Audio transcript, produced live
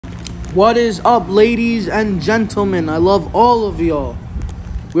What is up, ladies and gentlemen? I love all of y'all.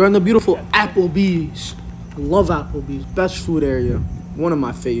 We're in the beautiful Applebee's. I love Applebee's. Best food area. One of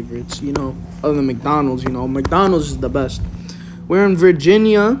my favorites, you know. Other than McDonald's, you know. McDonald's is the best. We're in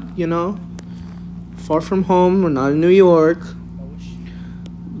Virginia, you know. Far from home. We're not in New York.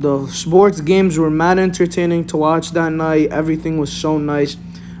 The sports games were mad entertaining to watch that night. Everything was so nice.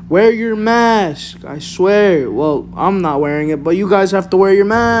 Wear your mask. I swear. Well, I'm not wearing it, but you guys have to wear your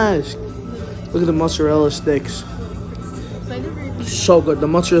mask. Look at the mozzarella sticks. So good. The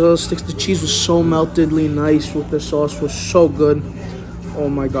mozzarella sticks, the cheese was so meltedly nice with the sauce. Was so good. Oh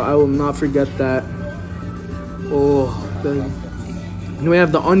my god, I will not forget that. Oh, and we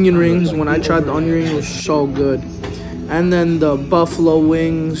have the onion rings. When I tried the onion ring, it was so good. And then the buffalo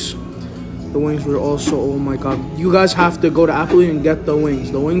wings. The wings were also, oh my god. You guys have to go to Applebee's and get the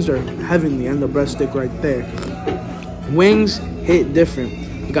wings. The wings are heavenly, and the breadstick right there. Wings hit different.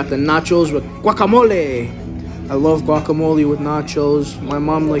 You got the nachos with guacamole. I love guacamole with nachos. My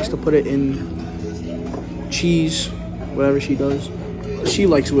mom likes to put it in cheese, whatever she does. She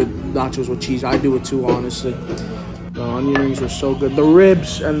likes with nachos with cheese. I do it too, honestly. The onion rings were so good. The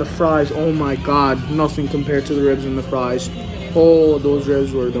ribs and the fries, oh my god. Nothing compared to the ribs and the fries. Oh, those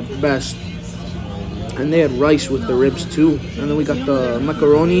ribs were the best. And they had rice with the ribs too. And then we got the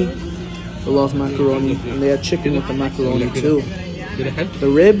macaroni. I love macaroni. And they had chicken with the macaroni too.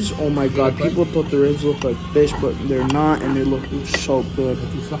 The ribs, oh my god. People thought the ribs looked like fish, but they're not. And they look so good.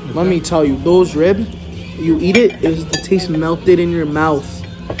 Let me tell you, those ribs, you eat it, the taste melted in your mouth.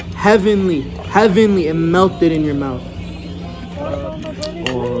 Heavenly. Heavenly. It melted in your mouth.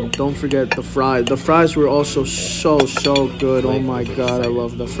 Oh, don't forget the fries. The fries were also so good. Oh my god, I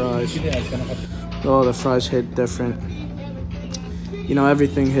love the fries. Oh, the fries hit different. You know,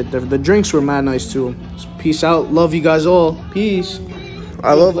 everything hit different. The drinks were mad nice too. Peace out. Love you guys all. Peace.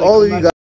 I love all of you guys.